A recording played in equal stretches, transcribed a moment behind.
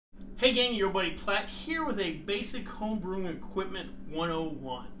Hey gang, your buddy Platt here with a basic homebrewing equipment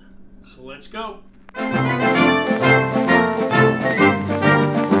 101. So let's go.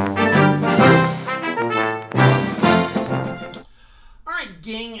 Alright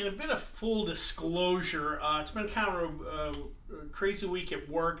gang, and a bit of full disclosure, it's been kind of a crazy week at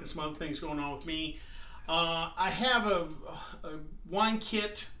work and some other things going on with me. I have a wine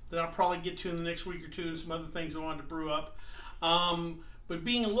kit that I'll probably get to in the next week or two and some other things I wanted to brew up. But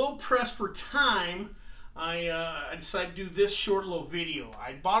being a little pressed for time, I decided to do this short little video.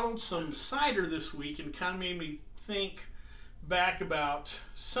 I bottled some cider this week and kind of made me think back about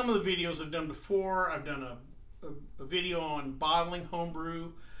some of the videos I've done before. I've done a video on bottling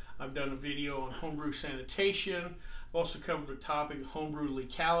homebrew. I've done a video on homebrew sanitation. I've also covered the topic of homebrew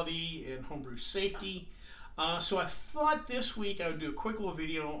legality and homebrew safety. So I thought this week I would do a quick little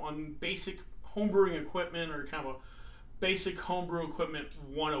video on basic homebrewing equipment, or kind of a basic homebrew equipment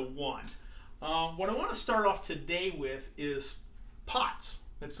 101. What I want to start off today with is pots.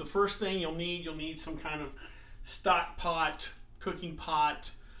 That's the first thing you'll need. You'll need some kind of stock pot, cooking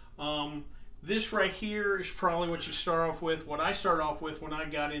pot. This right here is probably what you start off with. What I started off with when I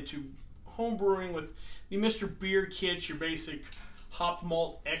got into homebrewing with the Mr. Beer kits, your basic hop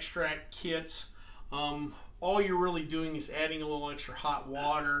malt extract kits. All you're really doing is adding a little extra hot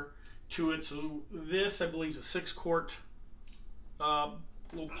water to it. So this, I believe, is a 6-quart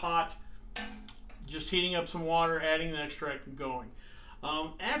little pot. Just heating up some water, adding the extract, and going.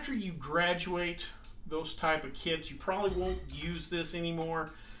 After you graduate those type of kits, you probably won't use this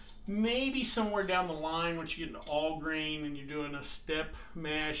anymore. Maybe somewhere down the line, once you get into all grain and you're doing a step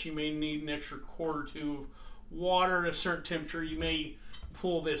mash, you may need an extra quart or two of water at a certain temperature. You may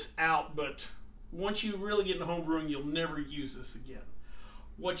pull this out, but once you really get into homebrewing, you'll never use this again.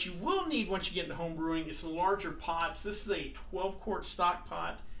 What you will need once you get into homebrewing is some larger pots. This is a 12-quart stock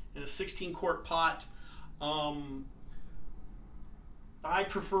pot and a 16-quart pot. I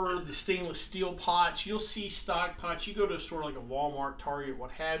prefer the stainless steel pots. You'll see stock pots. You go to sort of like a Walmart, Target, what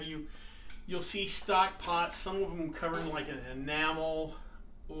have you. You'll see stock pots. Some of them covered in like an enamel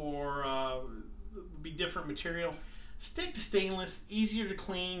or be different material. Stick to stainless, easier to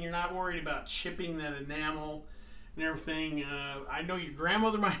clean. You're not worried about chipping that enamel and everything. I know your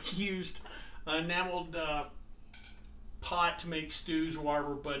grandmother might have used an enameled pot to make stews or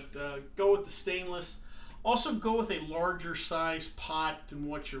whatever, but go with the stainless. Also go with a larger size pot than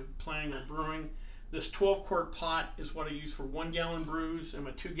what you're planning on brewing. This 12-quart pot is what I use for 1-gallon brews, and my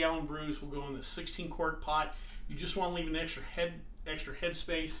 2-gallon brews will go in the 16-quart pot. You just want to leave an extra head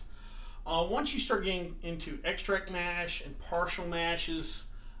space. Once you start getting into extract mash and partial mashes,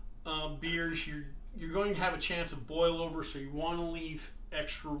 beers, you're going to have a chance of boil over, so you want to leave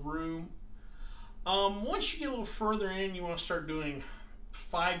extra room. Once you get a little further in, you want to start doing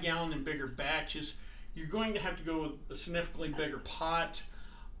 5-gallon and bigger batches. You're going to have to go with a significantly bigger pot.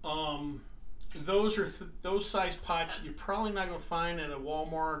 Those size pots you're probably not going to find at a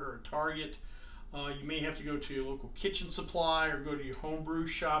Walmart or a Target. You may have to go to your local kitchen supply or go to your homebrew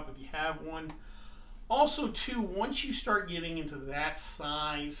shop if you have one. Also too, once you start getting into that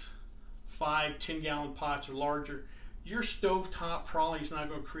size, 5, 10-gallon pots or larger, your stovetop probably is not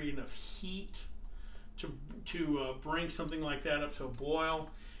going to create enough heat to bring something like that up to a boil.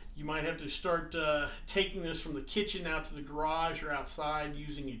 You might have to start taking this from the kitchen out to the garage or outside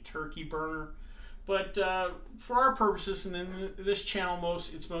using a turkey burner. But for our purposes, and in this channel,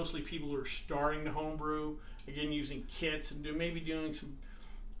 it's mostly people who are starting to homebrew, again using kits and maybe doing some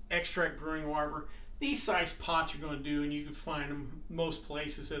extract brewing or whatever. These size pots you're going to do, and you can find them most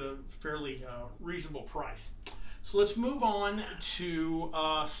places at a fairly reasonable price. So let's move on to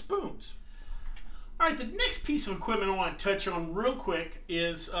spoons. All right, the next piece of equipment I want to touch on real quick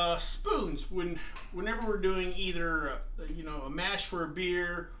is spoons. Whenever we're doing either a mash for a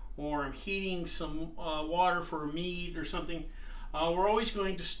beer, or I'm heating some water for a mead or something, we're always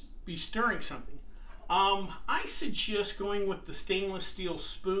going to be stirring something. I suggest going with the stainless steel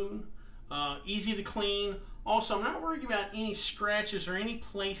spoon. Easy to clean. Also, I'm not worried about any scratches or any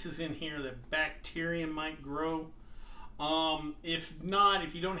places in here that bacteria might grow. If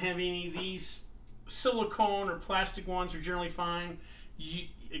you don't have any of these, silicone or plastic ones are generally fine.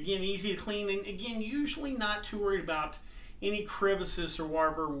 Again, easy to clean, and again, usually not too worried about any crevices or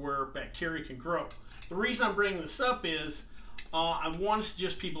whatever where bacteria can grow. The reason I'm bringing this up is I want to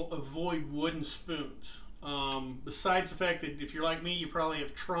suggest people avoid wooden spoons. Besides the fact that if you're like me, you probably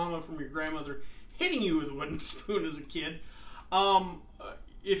have trauma from your grandmother hitting you with a wooden spoon as a kid.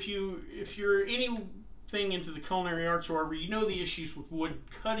 If you're anything into the culinary arts or whatever, you know the issues with wood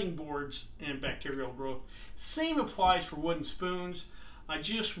cutting boards and bacterial growth. Same applies for wooden spoons. I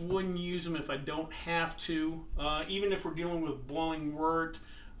just wouldn't use them if I don't have to. Even if we're dealing with boiling wort,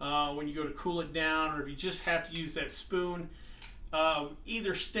 when you go to cool it down, or if you just have to use that spoon,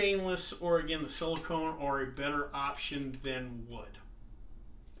 either stainless or again the silicone are a better option than wood.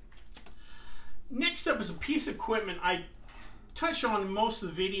 Next up is a piece of equipment I touch on in most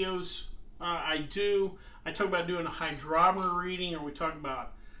of the videos I talk about doing a hydrometer reading, or we talk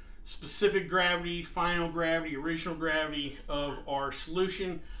about specific gravity, final gravity, original gravity of our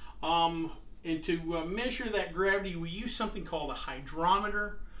solution. And to measure that gravity, we use something called a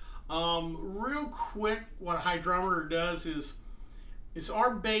hydrometer. Real quick, what a hydrometer does is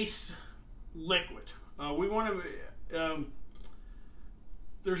our base liquid. We want to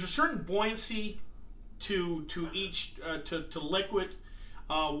there's a certain buoyancy to each to liquid.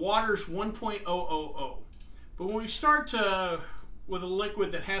 Water's 1.000, but when we start with a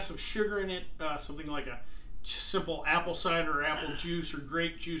liquid that has some sugar in it, something like a simple apple cider or apple juice or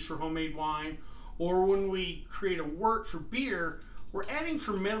grape juice for homemade wine, or when we create a wort for beer, we're adding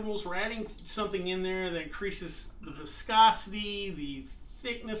fermentables, we're adding something in there that increases the viscosity, the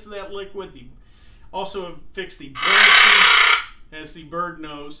thickness of that liquid, also affects the buoyancy, as the bird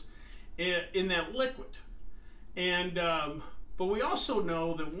knows, in that liquid. And but we also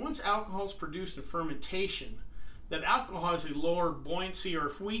know that once alcohol is produced in fermentation, that alcohol has a lower buoyancy, or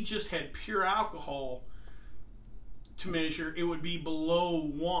if we just had pure alcohol to measure, it would be below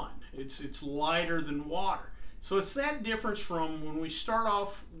 1. It's lighter than water. So it's that difference from when we start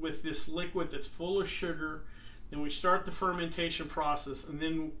off with this liquid that's full of sugar, then we start the fermentation process, and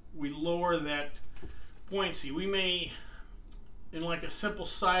then we lower that buoyancy. We may, in like a simple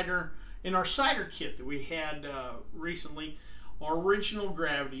cider, in our cider kit that we had recently, our original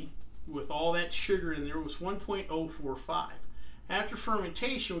gravity with all that sugar in there was 1.045. After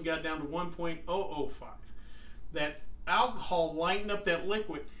fermentation, we got down to 1.005. That alcohol lightened up that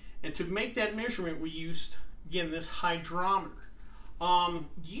liquid, and to make that measurement, we used, again, this hydrometer.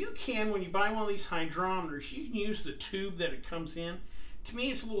 You can, when you buy one of these hydrometers, you can use the tube that it comes in. To me,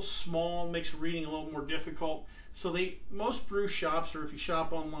 it's a little small, makes reading a little more difficult. So most brew shops, or if you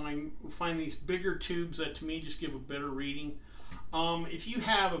shop online, will find these bigger tubes that to me just give a better reading. If you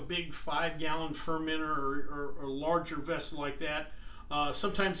have a big 5-gallon fermenter or a larger vessel like that,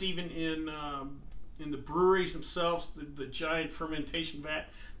 sometimes even in the breweries themselves, the giant fermentation vat,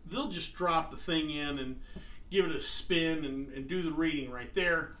 they'll just drop the thing in and give it a spin and do the reading right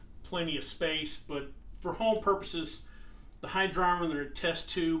there. Plenty of space, but for home purposes, the hydrometer and test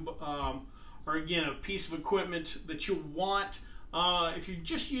tube are again a piece of equipment that you'll want. If you're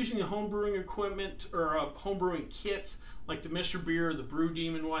just using the home brewing equipment or home brewing kits like the Mr. Beer, the Brew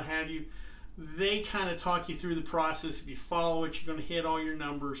Demon, what have you, they kind of talk you through the process. If you follow it, you're going to hit all your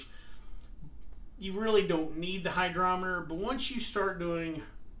numbers. You really don't need the hydrometer, but once you start doing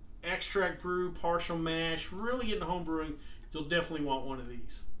extract brew, partial mash, really get into home brewing, you'll definitely want one of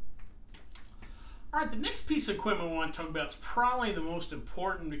these. All right, the next piece of equipment I want to talk about is probably the most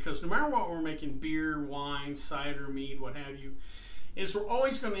important, because no matter what we're making, beer, wine, cider, mead, what have you, is we're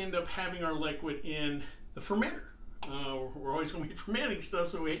always going to end up having our liquid in the fermenter. We're always going to be fermenting stuff,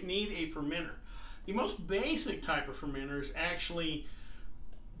 so we need a fermenter. The most basic type of fermenter is actually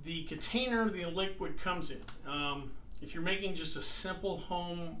the container the liquid comes in. If you're making just a simple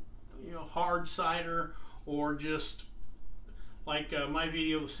home, hard cider, or just like my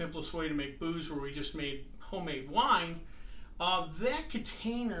video, the simplest way to make booze, where we just made homemade wine, that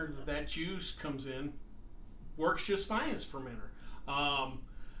container that juice comes in works just fine as fermenter.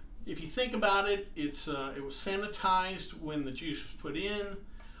 If you think about it, it was sanitized when the juice was put in.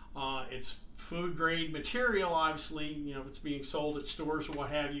 It's food grade material, obviously, if it's being sold at stores or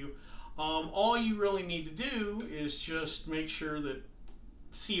what have you. All you really need to do is just make sure that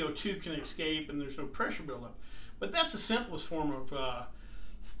CO2 can escape and there's no pressure buildup. But that's the simplest form of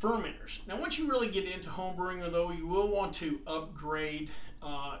fermenters. Now, once you really get into home brewing, though, you will want to upgrade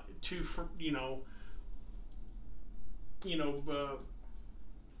to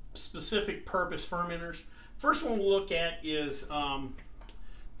specific purpose fermenters. First one we'll look at is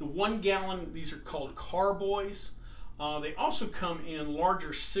the 1 gallon. These are called carboys. They also come in larger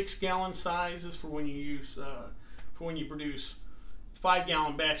 6-gallon sizes for when you produce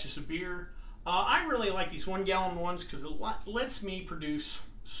 5-gallon batches of beer. I really like these 1-gallon ones because it lets me produce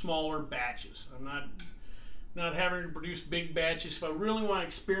smaller batches. I'm not having to produce big batches. If I really want to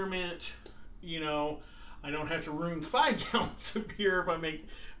experiment, I don't have to ruin 5 gallons of beer. If I make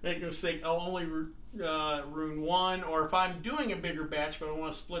a mistake, I'll only ruin 1. Or if I'm doing a bigger batch, but I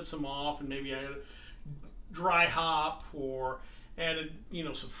want to split some off, and maybe I add a dry hop or added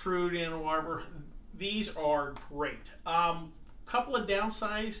some fruit in or whatever, these are great. couple of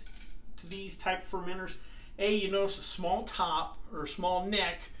downsides to these type of fermenters. A, you notice a small top or a small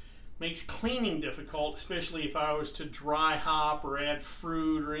neck makes cleaning difficult, especially if I was to dry hop or add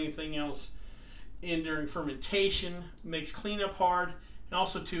fruit or anything else in during fermentation. It makes cleanup hard, and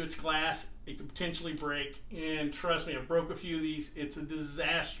also too, it's glass. It could potentially break, and trust me, I broke a few of these. It's a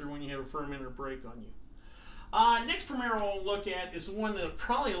disaster when you have a fermenter break on you. Next fermenter we'll look at is one that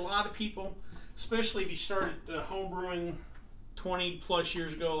probably a lot of people, especially if you started home brewing 20 plus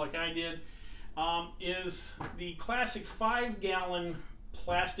years ago like I did, is the classic 5-gallon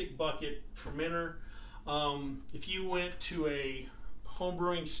plastic bucket fermenter. If you went to a home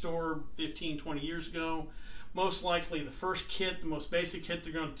brewing store 15-20 years ago, most likely the first kit, the most basic kit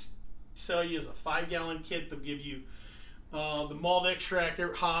they're going to sell you is a 5-gallon kit. They'll give you the malt extract,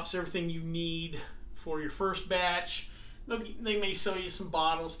 hops, everything you need for your first batch. They may sell you some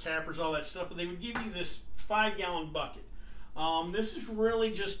bottles, cappers, all that stuff, but they would give you this 5-gallon bucket. This is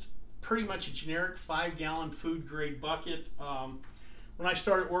really just pretty much a generic 5-gallon food grade bucket. When I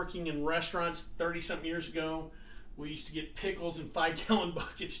started working in restaurants 30-something years ago, we used to get pickles in 5-gallon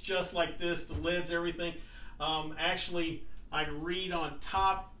buckets just like this, the lids, everything. Actually, I'd read on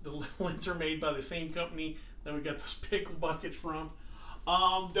top, the lids are made by the same company that we got those pickle buckets from.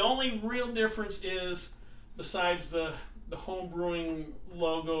 The only real difference is, besides the home brewing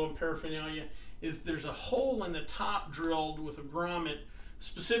logo and paraphernalia, is there's a hole in the top drilled with a grommet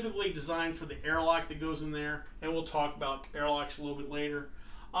specifically designed for the airlock that goes in there, and we'll talk about airlocks a little bit later.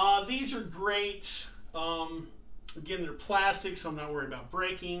 These are great. Again, they're plastic, so I'm not worried about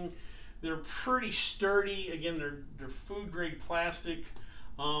breaking. They're pretty sturdy. Again, they're food grade plastic.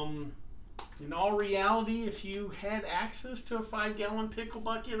 In all reality, if you had access to a 5-gallon pickle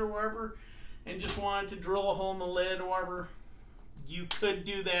bucket or whatever, and just wanted to drill a hole in the lid or whatever, you could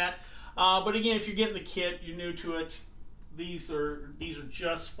do that. But again, if you're getting the kit, you're new to it, these are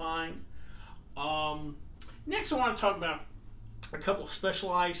just fine. Next, I want to talk about a couple of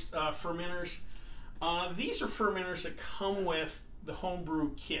specialized fermenters. These are fermenters that come with the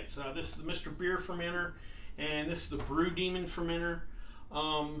homebrew kits. This is the Mr. Beer fermenter, and this is the Brew Demon fermenter.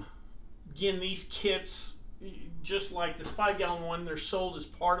 Again, these kits, just like this 5-gallon one, they're sold as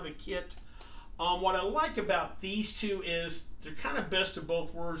part of a kit. What I like about these two is they're kind of best of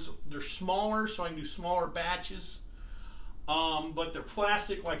both worlds. They're smaller, so I can do smaller batches, but they're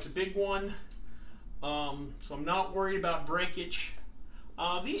plastic like the big one, so I'm not worried about breakage.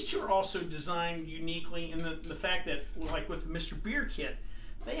 These two are also designed uniquely in the fact that, like with the Mr. Beer kit,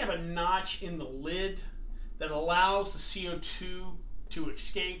 they have a notch in the lid that allows the CO2 to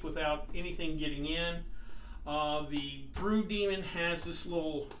escape without anything getting in. The Brew Demon has this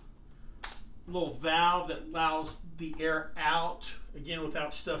little valve that allows the air out, again,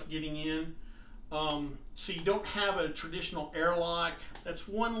 without stuff getting in. So you don't have a traditional airlock. That's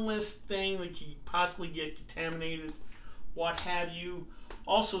one less thing that can possibly get contaminated, what have you.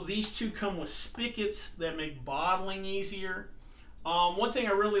 Also, these two come with spigots that make bottling easier. One thing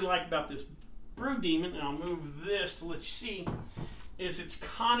I really like about this Brew Demon, and I'll move this to let you see, is its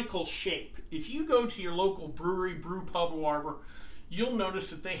conical shape. If you go to your local brewery, brew pub, or whatever, you'll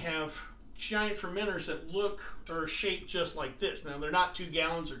notice that they have giant fermenters that look or are shaped just like this. Now, they're not 2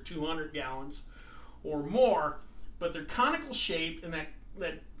 gallons or 200 gallons or more, but they're conical shape, and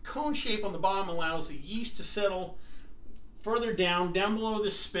that cone shape on the bottom allows the yeast to settle further down below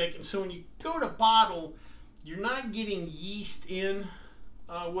this spigot, and so when you go to bottle, you're not getting yeast in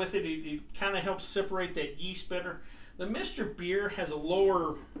with it. It kind of helps separate that yeast better. The Mr. Beer has a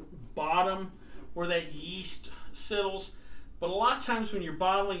lower bottom where that yeast settles, but a lot of times when you're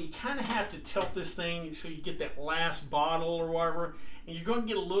bottling, you kind of have to tilt this thing so you get that last bottle or whatever, and you're going to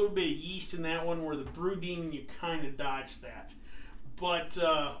get a little bit of yeast in that one, where the Brew Demon, you kind of dodge that. But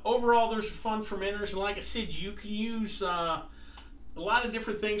overall, those are fun fermenters, and like I said, you can use a lot of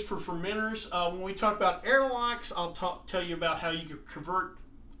different things for fermenters. When we talk about airlocks, I'll tell you about how you can convert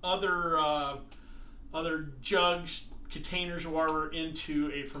other jugs, containers, or whatever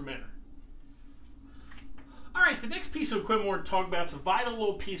into a fermenter. All right, the next piece of equipment we're going to talk about is a vital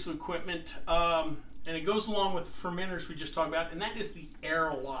little piece of equipment, and it goes along with the fermenters we just talked about, and that is the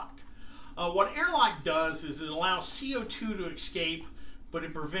airlock. What airlock does is it allows CO2 to escape, but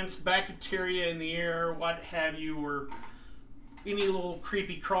it prevents bacteria in the air, what have you, or any little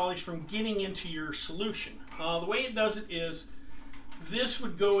creepy crawlies from getting into your solution. The way it does it is this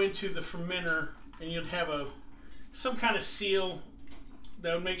would go into the fermenter, and you'd have some kind of seal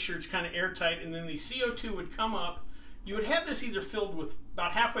that would make sure it's kind of airtight, and then the CO2 would come up. You would have this either filled with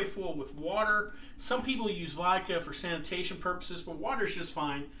about halfway full with water. Some people use vodka for sanitation purposes, but water's just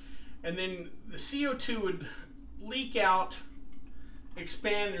fine. And then the CO2 would leak out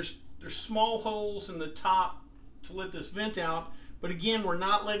expand. There's small holes in the top to let this vent out, but again, we're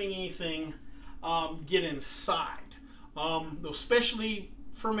not letting anything get inside. Those specialty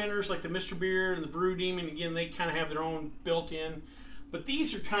fermenters like the Mr. Beard and the Brew Demon, again, they kind of have their own built-in, but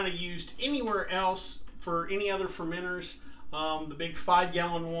these are kind of used anywhere else for any other fermenters. The big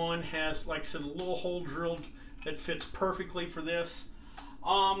 5-gallon one has, like I said, a little hole drilled that fits perfectly for this.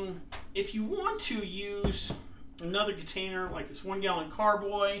 If you want to use another container like this 1-gallon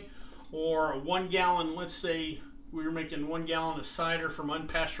carboy or a 1-gallon, let's say we were making 1 gallon of cider from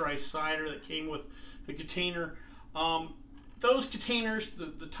unpasteurized cider that came with the container. Those containers,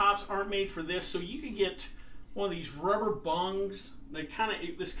 the tops aren't made for this, so you can get one of these rubber bungs.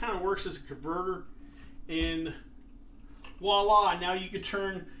 This kind of works as a converter, and voila! Now you can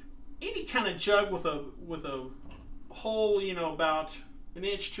turn any kind of jug with a hole, you know, about 1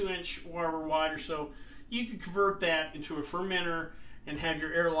 inch, 2 inch, whatever wide or so. You can convert that into a fermenter and have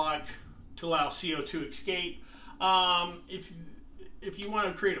your airlock to allow CO2 escape. If you want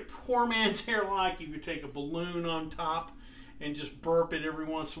to create a poor man's airlock, you could take a balloon on top and just burp it every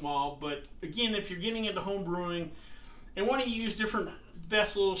once in a while. But again, if you're getting into home brewing and want to use different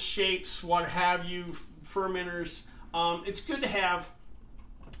vessels, shapes, what have you, fermenters, it's good to have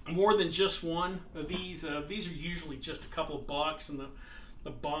more than just one of these. These are usually just a couple of bucks, and the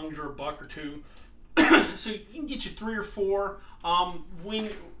bungs are $1 or $2. So you can get you 3 or 4.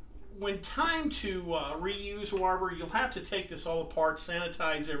 When time to reuse or whatever, you'll have to take this all apart,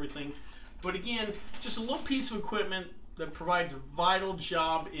 sanitize everything. But again, just a little piece of equipment that provides a vital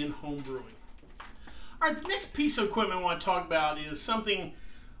job in home brewing. All right, the next piece of equipment I want to talk about is something,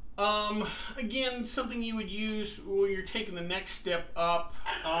 again, something you would use when you're taking the next step up.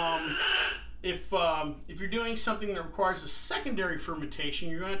 If you're doing something that requires a secondary fermentation,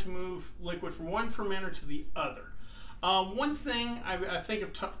 you're going to have to move liquid from one fermenter to the other. One thing I think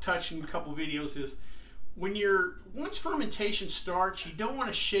I've touched in a couple videos is once fermentation starts, you don't want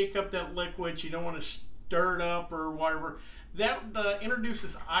to shake up that liquid, you don't want to stir it up or whatever. That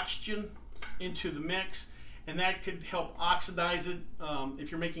introduces oxygen into the mix, and that could help oxidize it.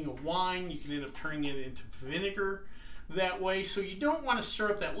 If you're making a wine, you can end up turning it into vinegar that way. So you don't want to stir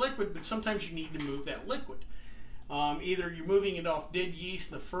up that liquid, but sometimes you need to move that liquid. Either you're moving it off dead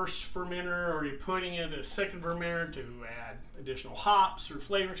yeast in the first fermenter, or you're putting it in a second fermenter to add additional hops or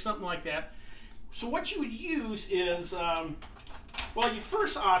flavor, something like that. So what you would use is, well, your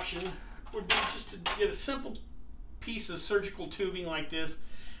first option would be just to get a simple piece of surgical tubing like this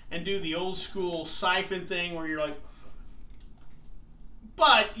and do the old school siphon thing where you're like,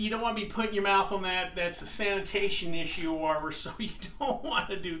 but you don't want to be putting your mouth on that. That's a sanitation issue or whatever, so you don't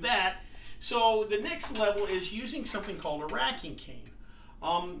want to do that. So the next level is using something called a racking cane.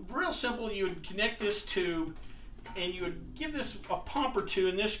 Real simple, you would connect this tube and you would give this a pump or two,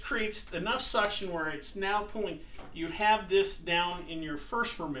 and this creates enough suction where it's now pulling. You'd have this down in your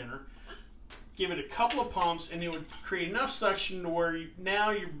first fermenter, give it a couple of pumps, and it would create enough suction to where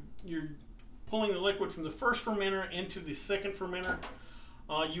now you're pulling the liquid from the first fermenter into the second fermenter.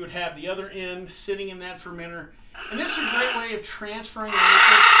 You would have the other end sitting in that fermenter, and this is a great way of transferring the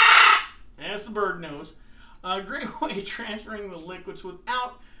liquids, as the bird knows, a great way of transferring the liquids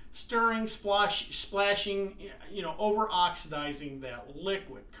without stirring, splashing, you know, over oxidizing that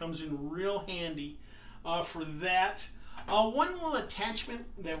liquid. Comes in real handy for that. One little attachment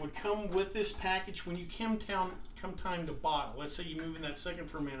that would come with this package when you come time to bottle. Let's say you move in that second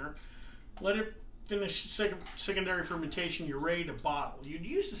fermenter, let it finish secondary fermentation, you're ready to bottle. You'd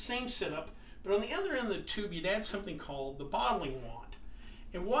use the same setup, but on the other end of the tube you'd add something called the bottling wand.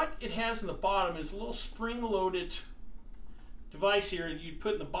 And what it has in the bottom is a little spring-loaded device here that you'd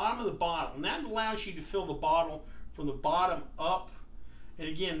put in the bottom of the bottle, and that allows you to fill the bottle from the bottom up. And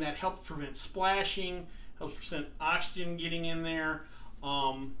again, that helps prevent splashing, helps prevent oxygen getting in there.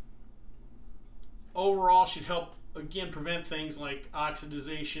 Overall, should help again prevent things like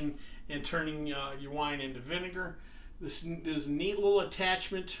oxidization and turning your wine into vinegar. This is a neat little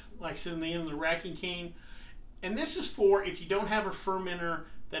attachment, like I said, in the end of the racking cane. And this is for if you don't have a fermenter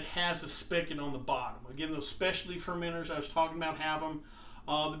that has a spigot on the bottom. Again, those specialty fermenters I was talking about have them.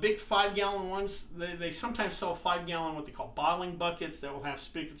 The big 5-gallon ones, they sometimes sell 5-gallon what they call bottling buckets that will have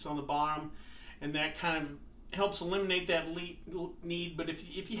spigots on the bottom, and that kind of helps eliminate that need. But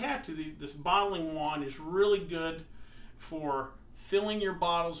if you have to, this bottling wand is really good for filling your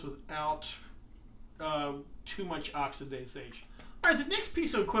bottles without too much oxidization. All right, the next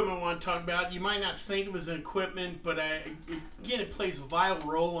piece of equipment I want to talk about, you might not think of as an equipment, but again, it plays a vital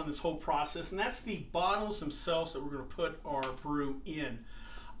role in this whole process, and that's the bottles themselves that we're going to put our brew in.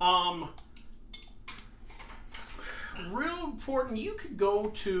 real important, you could go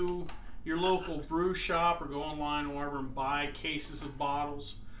to your local brew shop or go online or wherever and buy cases of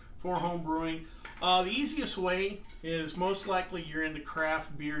bottles for home brewing. The easiest way is most likely you're into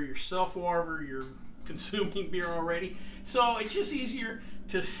craft beer yourself, or you're consuming beer already. So it's just easier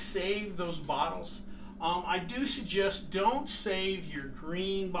to save those bottles. I do suggest don't save your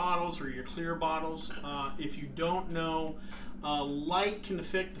green bottles or your clear bottles. If you don't know, light can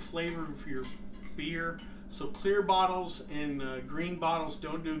affect the flavor of your beer. So clear bottles and green bottles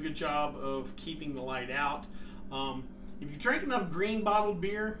don't do a good job of keeping the light out. If you drink enough green bottled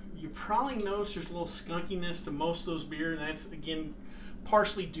beer, you probably notice there's a little skunkiness to most of those beer, and that's again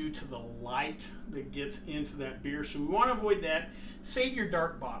partially due to the light that gets into that beer. So we want to avoid that. Save your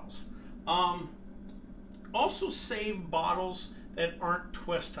dark bottles. Also save bottles that aren't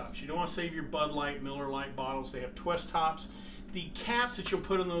twist tops. You don't want to save your Bud Light, Miller Lite bottles. They have twist tops. The caps that you'll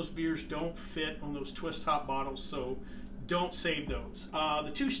put on those beers don't fit on those twist top bottles, so don't save those.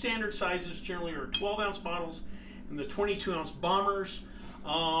 The two standard sizes generally are 12-ounce bottles and the 22-ounce bombers.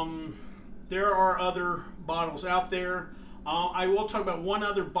 There are other bottles out there. I will talk about one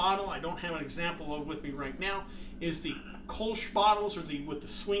other bottle I don't have an example of with me right now, is the Kolsch bottles, or with the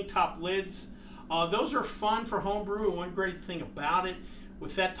swing top lids. Those are fun for homebrew, and one great thing about it,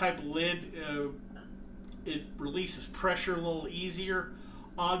 with that type of lid, it releases pressure a little easier.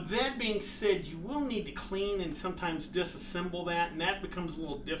 That being said, you will need to clean and sometimes disassemble that, and that becomes a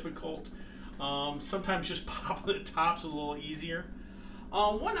little difficult. Sometimes just popping the top's a little easier.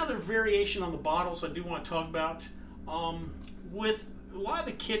 One other variation on the bottles I do want to talk about, with a lot of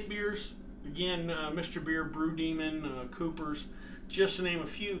the kit beers, again, Mr. Beer, Brew Demon, Cooper's, just to name a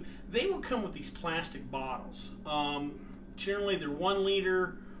few, they will come with these plastic bottles. Generally they're 1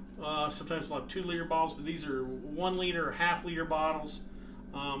 liter, sometimes we'll have 2 liter bottles, but these are 1 liter or half liter bottles.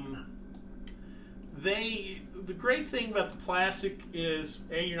 The great thing about the plastic is,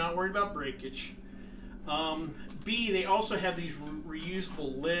 A, you're not worried about breakage. B, they also have these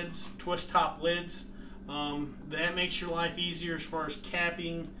reusable lids, twist top lids. That makes your life easier as far as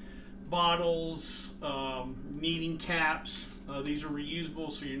capping bottles, needing caps. These are reusable,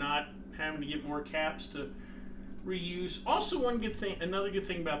 so you're not having to get more caps to reuse. Also, another good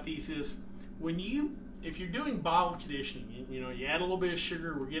thing about these is if you're doing bottle conditioning, you add a little bit of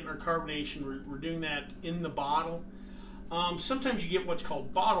sugar, we're getting our carbonation, we're doing that in the bottle. Sometimes you get what's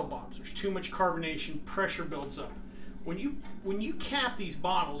called bottle bombs. There's too much carbonation, pressure builds up. When you cap these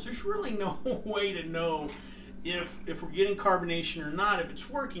bottles, there's really no way to know if we're getting carbonation or not. If it's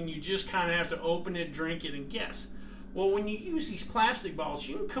working, you just kind of have to open it, drink it, and guess. Well, when you use these plastic bottles,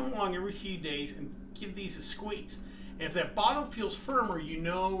 you can come along every few days and give these a squeeze. And if that bottle feels firmer, you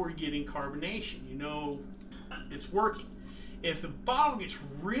know we're getting carbonation. You know it's working. If the bottle gets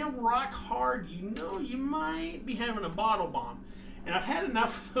real rock hard, you know you might be having a bottle bomb. And I've had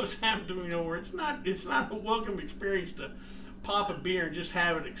enough of those happen to me, where it's not a welcome experience to pop a beer and just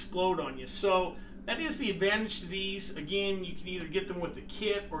have it explode on you. So that is the advantage to these. Again, you can either get them with the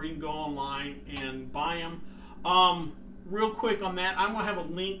kit or you can go online and buy them. Real quick on that, I'm going to have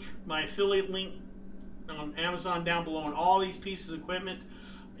a link, my affiliate link on Amazon down below on all these pieces of equipment.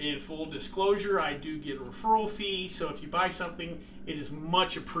 In full disclosure, I do get a referral fee, so if you buy something, it is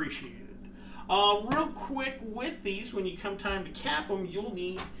much appreciated. Real quick with these, when you come time to cap them, you'll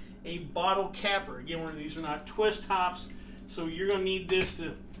need a bottle capper. Again, these are not twist tops, so you're going to need this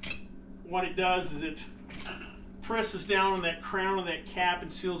to, what it does is it presses down on that crown of that cap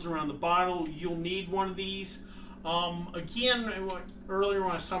and seals around the bottle. You'll need one of these. Again, earlier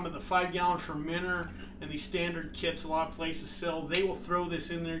when I was talking about the 5-gallon fermenter and these standard kits a lot of places sell, they will throw this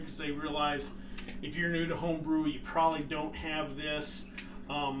in there because they realize if you're new to homebrew, you probably don't have this.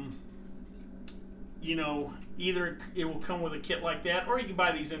 Either it will come with a kit like that, or you can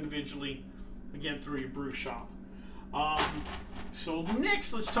buy these individually, again, through your brew shop. So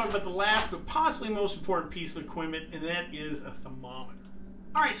next, let's talk about the last but possibly most important piece of equipment, and that is a thermometer.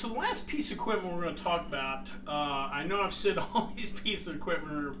 All right, so the last piece of equipment we're going to talk about, I know I've said all these pieces of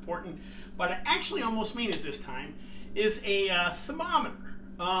equipment are important, but I actually almost mean it this time, is a thermometer.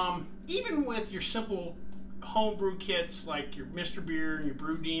 Even with your simple homebrew kits like your Mr. Beer and your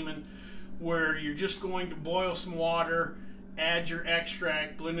Brew Demon, where you're just going to boil some water, add your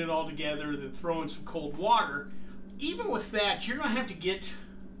extract, blend it all together, then throw in some cold water, even with that, you're going to have to get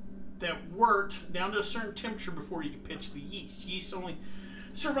that wort down to a certain temperature before you can pitch the yeast. Yeast only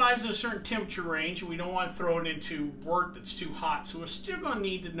survives in a certain temperature range, and we don't want to throw it into wort that's too hot. So we're still going to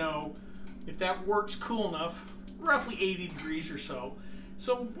need to know if that wort's cool enough, roughly 80 degrees or so.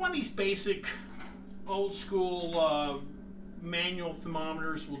 So one of these basic old school manual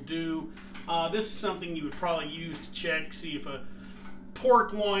thermometers will do. This is something you would probably use to check, see if a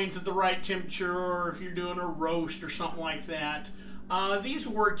pork loin's at the right temperature, or if you're doing a roast or something like that. These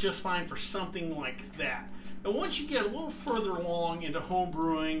work just fine for something like that. And once you get a little further along into home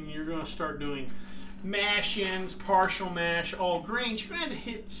brewing, you're going to start doing mash-ins, partial mash, all grains. You're going to have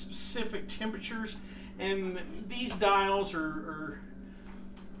to hit specific temperatures, and these dials are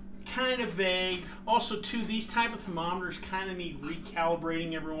kind of vague. Also, too, these type of thermometers kind of need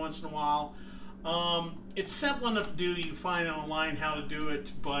recalibrating every once in a while. It's simple enough to do. You can find online how to do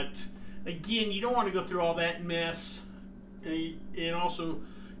it, but again, you don't want to go through all that mess. And also,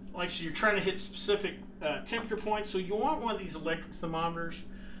 like I said, you're trying to hit specific temperature points, so you want one of these electric thermometers.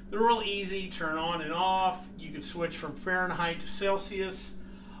 They're real easy, turn on and off. You can switch from Fahrenheit to Celsius.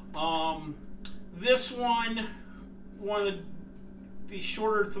 This one of the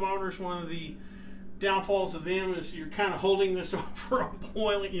shorter thermometers, one of the downfalls of them is you're kind of holding this over a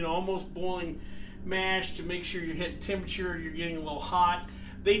boiling, almost boiling mash to make sure you're hitting temperature, you're getting a little hot.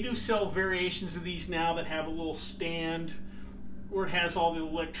 They do sell variations of these now that have a little stand where it has all the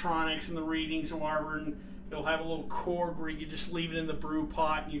electronics and the readings or whatever, and it'll have a little cord where you can just leave it in the brew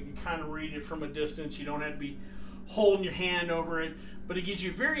pot and you can kind of read it from a distance. You don't have to be holding your hand over it, but it gives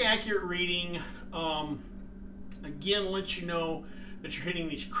you a very accurate reading. Again, lets you know that you're hitting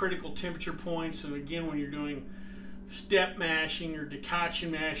these critical temperature points, and again, when you're doing step mashing or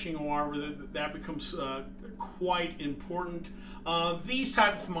decoction mashing or whatever, that becomes quite important. These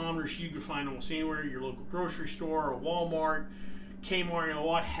type of thermometers you can find almost anywhere, your local grocery store or Walmart, Kmart,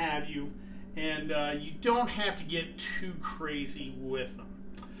 what have you, and you don't have to get too crazy with them.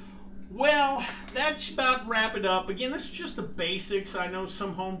 Well, that's about wrap it up. Again, this is just the basics. I know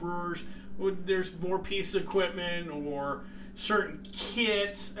some home brewers, there's more pieces of equipment or certain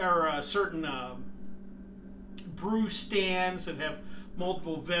kits or certain brew stands that have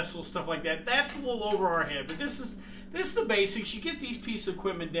multiple vessels, stuff like that. That's a little over our head, but this is the basics. You get these pieces of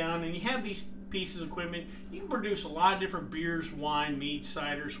equipment down, and you have these pieces of equipment. You can produce a lot of different beers, wine, meats,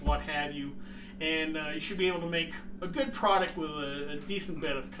 ciders, what have you, and you should be able to make a good product with a decent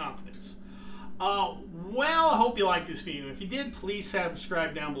bit of confidence. Well, I hope you liked this video. If you did, please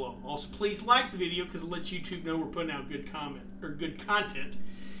subscribe down below. Also, please like the video because it lets YouTube know we're putting out good content.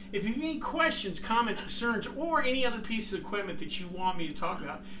 If you have any questions, comments, concerns, or any other pieces of equipment that you want me to talk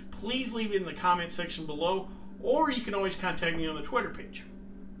about, please leave it in the comment section below, or you can always contact me on the Twitter page.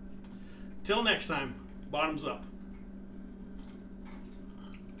 Till next time, bottoms up.